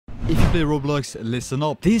If you play Roblox, listen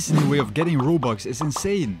up. This new way of getting Robux is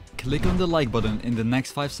insane. Click on the like button in the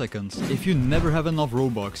next 5 seconds. If you never have enough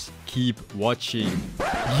Robux, keep watching.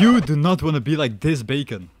 You do not want to be like this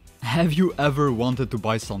bacon. Have you ever wanted to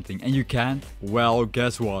buy something and you can't? Well,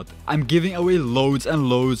 guess what? I'm giving away loads and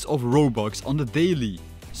loads of Robux on the daily.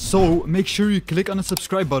 So make sure you click on the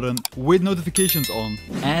subscribe button with notifications on.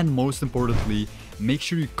 And most importantly, make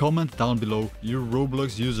sure you comment down below your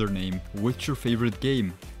Roblox username with your favorite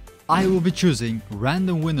game. I will be choosing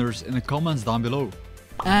random winners in the comments down below.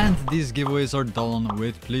 And these giveaways are done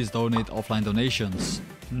with please donate offline donations.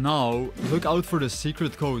 Now, look out for the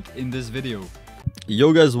secret code in this video.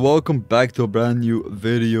 Yo guys, welcome back to a brand new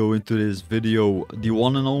video. Into this video, the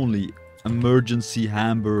one and only emergency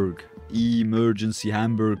Hamburg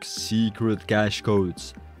secret cash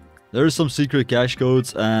codes. There are some secret cash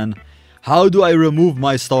codes, and how do I remove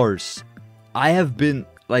my stars? I have been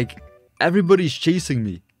like, everybody's chasing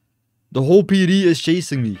me. The whole PD is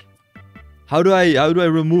chasing me. How do I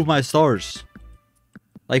remove my stars?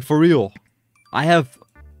 Like, for real. I have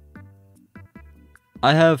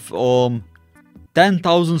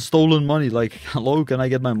 10,000 stolen money. Like, hello, can I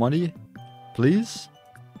get my money? Please?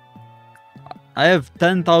 I have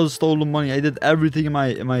 10,000 stolen money. I did everything in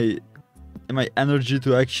my energy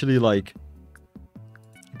to actually, like,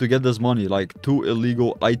 to get this money. Like 2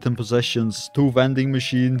 illegal item possessions, 2 vending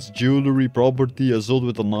machines, jewelry, property, assault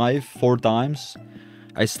with a knife 4 times.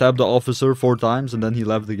 I stabbed the officer 4 times and then he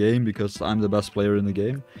left the game because I'm the best player in the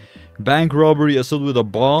game. Bank robbery, assault with a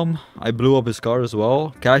bomb. I blew up his car as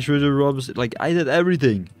well. Cash register robbery. Like, I did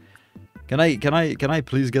everything. Can I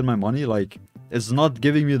please get my money? Like, it's not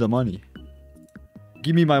giving me the money.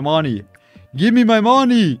 Give me my money. Give me my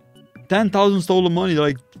money. 10,000 stolen money.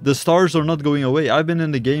 Like, the stars are not going away. I've been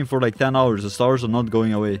in the game for like 10 hours. The stars are not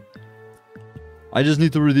going away. I just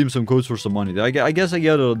need to redeem some codes for some money. I guess I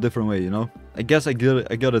get it a different way, you know? I guess I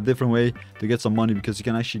got a different way to get some money, because you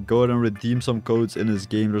can actually go ahead and redeem some codes in this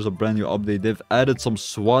game. There's a brand new update. They've added some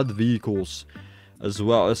SWAT vehicles as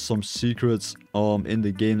well as some secrets in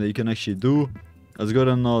the game that you can actually do. Let's go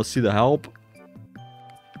ahead and see the help.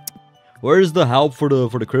 Where is the help for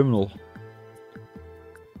the criminal?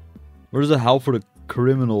 Where's the help for the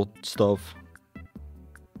criminal stuff?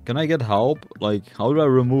 Can I get help? Like, how do I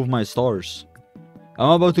remove my stars? I'm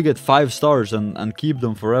about to get 5 stars and keep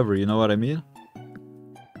them forever, you know what I mean?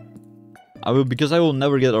 Because I will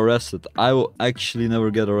never get arrested. I will actually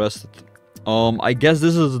never get arrested. I guess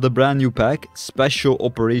this is the brand new pack. Special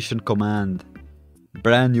Operation Command.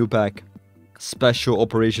 Brand new pack. Special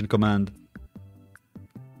Operation Command.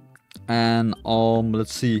 And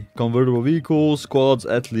let's see. Convertible vehicles, squads,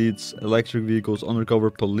 athletes, electric vehicles, undercover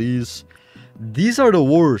police. These are the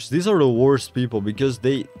worst. These are the worst people, because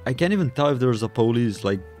I can't even tell if there's a police.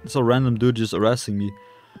 Like, it's a random dude just arresting me.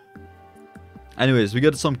 Anyways, we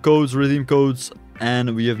got some codes, redeem codes,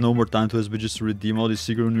 and we have no more time to waste. We just redeem all these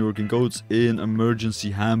secret New York codes in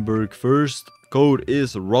emergency Hamburg. First code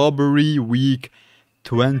is robbery week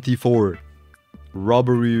 24.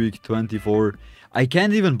 Robbery week 24. I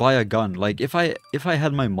can't even buy a gun. Like, if I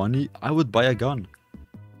had my money, I would buy a gun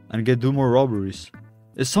and do more robberies.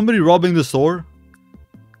 Is somebody robbing the store?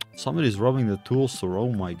 Somebody's robbing the tool store.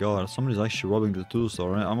 Oh my god, somebody's actually robbing the tool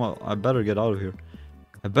store. I better get out of here.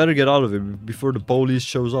 I better get out of it before the police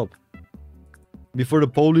shows up. Before the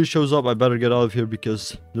police shows up, I better get out of here,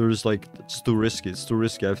 because there's like, it's too risky. It's too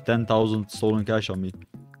risky. I have 10,000 stolen cash on me.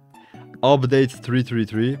 Update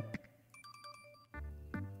 333.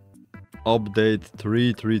 Update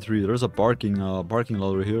 333. There's a parking lot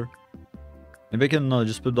over here. Maybe I can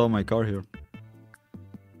just put down my car here.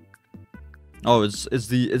 Oh, it's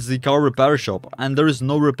the car repair shop, and there is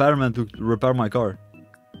no repairman to repair my car.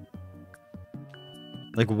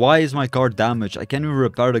 Like, why is my car damaged? I can't even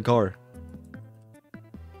repair the car.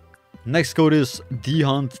 Next code is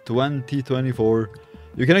DHunt 2024.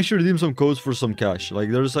 You can actually redeem some codes for some cash.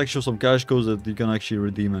 Like, there's actually some cash codes that you can actually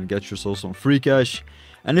redeem and get yourself some free cash.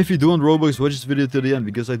 And if you do want Robux, watch this video to the end,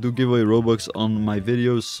 because I do give away Robux on my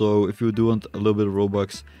videos. So if you do want a little bit of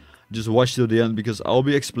Robux, just watch till the end, because I'll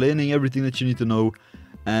be explaining everything that you need to know.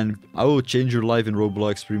 And I will change your life in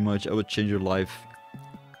Roblox, pretty much. I will change your life.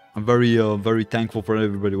 I'm very thankful for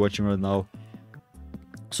everybody watching right now.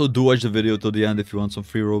 So do watch the video till the end if you want some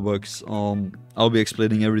free Robux. I'll be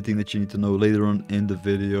explaining everything that you need to know later on in the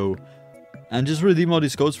video. And just redeem all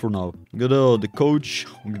these codes for now. Got the coach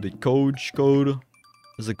code.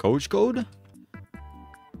 Is it coach code?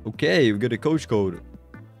 Okay, we got a coach code.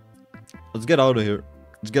 Let's get out of here.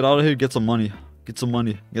 Let's get out of here, get some money. Get some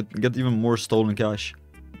money. Get even more stolen cash.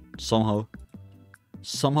 Somehow.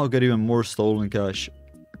 Somehow get even more stolen cash.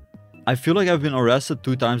 I feel like I've been arrested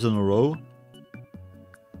 2 times in a row.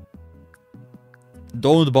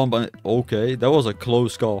 Don't bump on it. Okay, that was a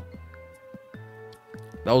close call.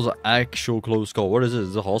 That was an actual close call. What is this?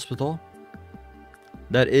 Is it a hospital?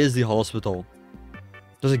 That is the hospital.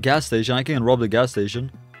 There's a gas station. I can rob the gas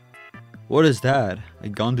station. What is that? A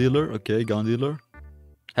gun dealer? Okay, gun dealer.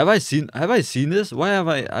 Have I seen this? Why have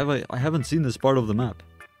I haven't seen this part of the map.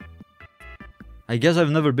 I guess I've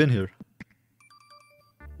never been here.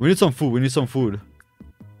 We need some food. We need some food.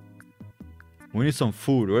 We need some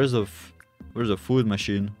food. Where's the food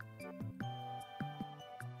machine?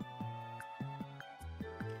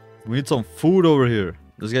 We need some food over here.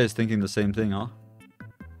 This guy is thinking the same thing, huh?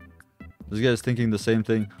 This guy is thinking the same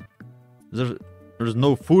thing. There's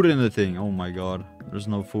no food in the thing. Oh my god. There's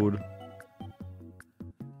no food.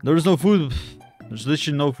 There is no food. There's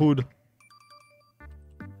literally no food.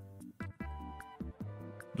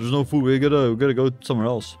 There's no food. We gotta go somewhere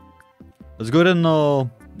else. Let's go ahead and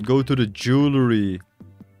go to the jewelry.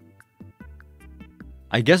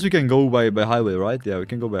 I guess we can go by highway, right? Yeah, we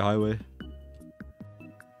can go by highway.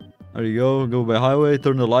 There you go. Go by highway.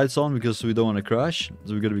 Turn the lights on because we don't want to crash.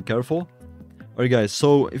 So we gotta be careful. Alright guys,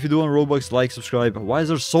 so if you do want Robux, like, subscribe. Why is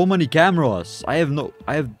there so many cameras? I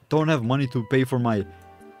don't have money to pay for my...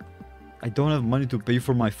 I don't have money to pay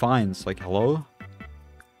for my fines. Like, hello?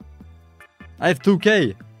 I have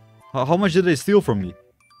 2k. How much did they steal from me?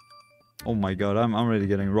 Oh my god, I'm already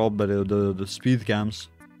getting robbed by the speed cams.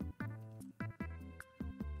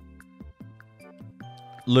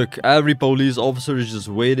 Look, every police officer is just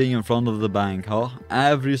waiting in front of the bank, huh?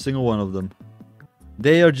 Every single one of them.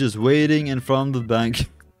 They are just waiting in front of the bank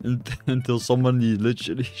until somebody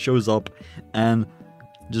literally shows up and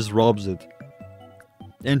just robs it.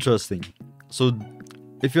 Interesting. So,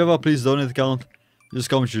 if you have a please donate account, just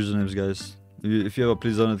comment usernames, guys. If you have a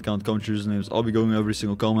please donate account, comment usernames. I'll be going to every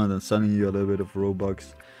single comment and sending you a little bit of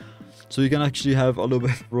Robux. So you can actually have a little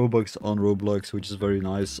bit of Robux on Roblox, which is very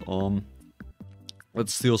nice.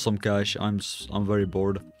 Let's steal some cash. I'm very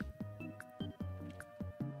bored.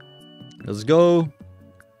 Let's go.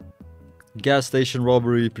 Gas station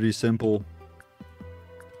robbery, pretty simple.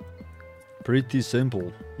 Pretty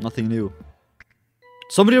simple. Nothing new.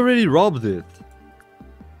 Somebody already robbed it.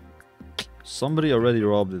 Somebody already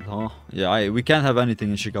robbed it, huh? Yeah, we can't have anything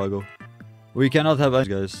in Chicago. We cannot have any,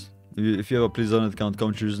 guys. If you have a please donate account,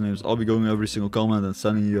 comment usernames. I'll be going to every single comment and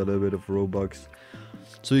sending you a little bit of Robux.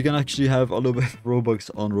 So you can actually have a little bit of Robux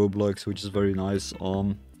on Roblox, which is very nice.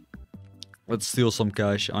 Let's steal some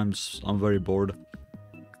cash. I'm very bored.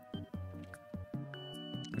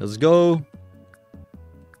 Let's go.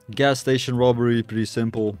 Gas station robbery, pretty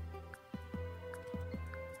simple.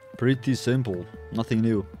 Pretty simple. Nothing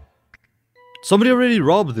new. Somebody already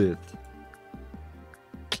robbed it.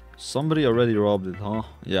 Somebody already robbed it, huh?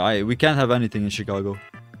 Yeah, we can't have anything in Chicago.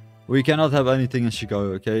 We cannot have anything in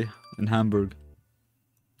Chicago, okay? In Hamburg.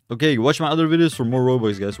 Okay, watch my other videos for more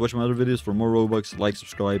Robux, guys. Watch my other videos for more Robux. Like,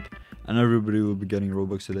 subscribe. And everybody will be getting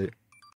Robux today.